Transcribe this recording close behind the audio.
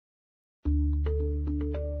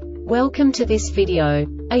Welcome to this video.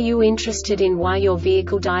 Are you interested in why your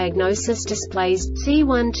vehicle diagnosis displays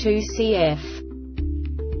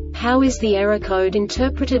C12CF? How is the error code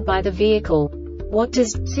interpreted by the vehicle? What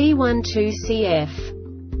does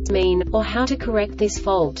C12CF mean, or how to correct this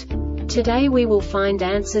fault? Today we will find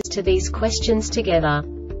answers to these questions together.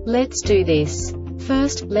 Let's do this.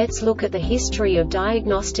 First, let's look at the history of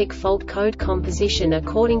diagnostic fault code composition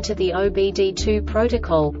according to the OBD2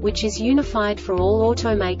 protocol, which is unified for all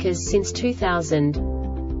automakers since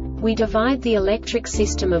 2000. We divide the electric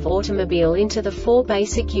system of automobile into the four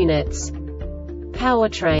basic units: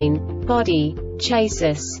 powertrain, body,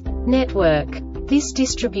 chassis, network. This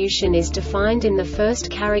distribution is defined in the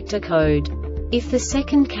first character code. If the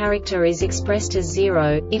second character is expressed as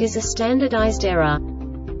 0, it is a standardized error.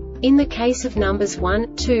 In the case of numbers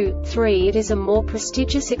 1, 2, 3, it is a more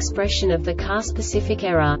prestigious expression of the car-specific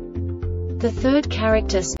error. The third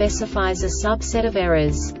character specifies a subset of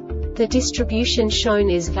errors. The distribution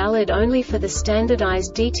shown is valid only for the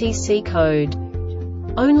standardized DTC code.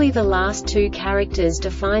 Only the last two characters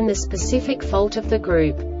define the specific fault of the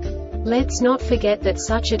group. Let's not forget that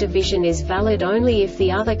such a division is valid only if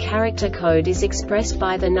the other character code is expressed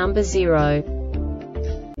by the number 0.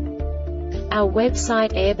 Our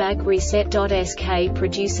website airbagreset.sk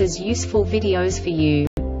produces useful videos for you.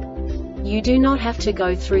 You do not have to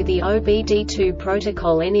go through the OBD2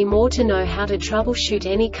 protocol anymore to know how to troubleshoot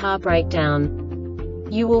any car breakdown.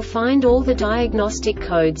 You will find all the diagnostic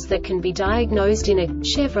codes that can be diagnosed in a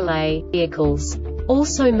Chevrolet vehicles.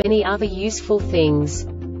 Also many other useful things.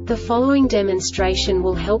 The following demonstration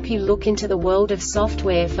will help you look into the world of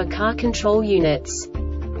software for car control units.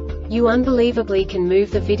 You unbelievably can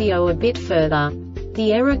move the video a bit further.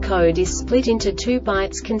 The error code is split into 2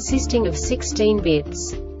 bytes consisting of 16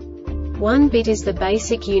 bits. 1 bit is the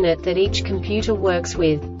basic unit that each computer works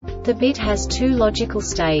with. The bit has 2 logical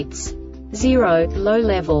states: 0, low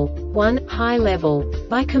level, 1, high level.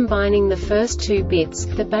 By combining the first 2 bits,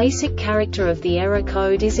 the basic character of the error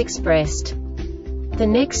code is expressed. The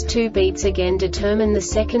next 2 beats again determine the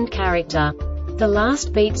second character. The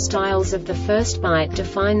last beat styles of the first byte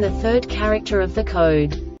define the third character of the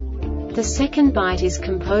code. The second byte is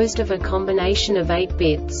composed of a combination of 8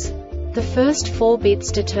 bits. The first 4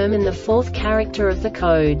 bits determine the fourth character of the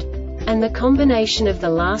code. And the combination of the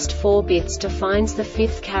last 4 bits defines the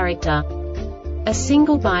fifth character. A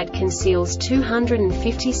single byte conceals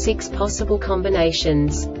 256 possible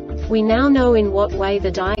combinations. We now know in what way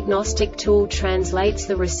the diagnostic tool translates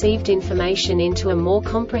the received information into a more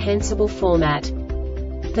comprehensible format.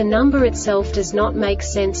 The number itself does not make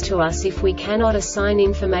sense to us if we cannot assign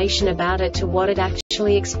information about it to what it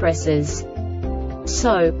actually expresses.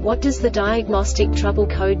 So, what does the Diagnostic Trouble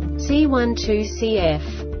Code C12CF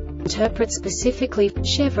interpret specifically for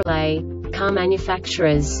Chevrolet car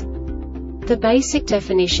manufacturers? The basic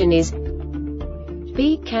definition is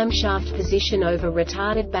B. Camshaft position over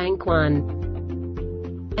retarded bank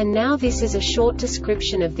 1. And now this is a short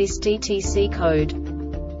description of this DTC code.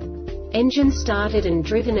 Engine started and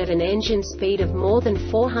driven at an engine speed of more than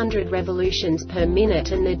 400 revolutions per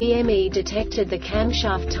minute, and the DME detected the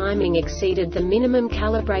camshaft timing exceeded the minimum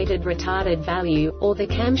calibrated retarded value, or the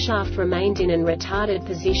camshaft remained in an retarded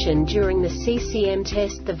position during the CCM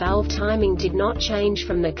test. The valve timing did not change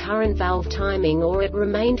from the current valve timing, or it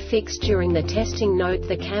remained fixed during the testing.Note.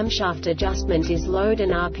 The camshaft adjustment is load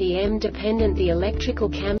and RPM dependent. The electrical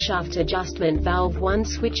camshaft adjustment valve 1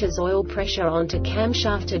 switches oil pressure onto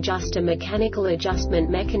camshaft adjuster mechanical adjustment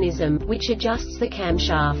mechanism, which adjusts the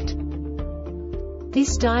camshaft.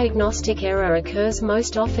 This diagnostic error occurs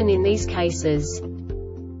most often in these cases: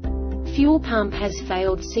 fuel pump has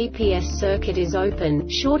failed, CPS circuit is open,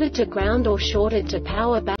 shorted to ground or shorted to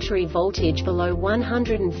power, battery voltage below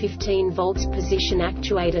 115 volts, position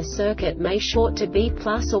actuator circuit may short to B+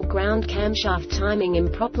 or ground, camshaft timing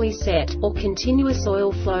improperly set, or continuous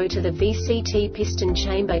oil flow to the VCT piston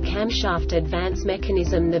chamber, camshaft advance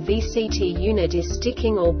mechanism. The VCT unit is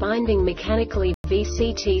sticking or binding mechanically,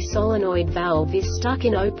 VCT solenoid valve is stuck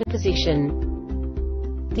in open position.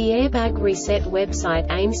 The Airbag Reset website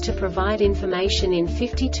aims to provide information in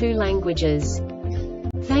 52 languages.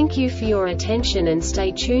 Thank you for your attention and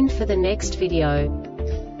stay tuned for the next video.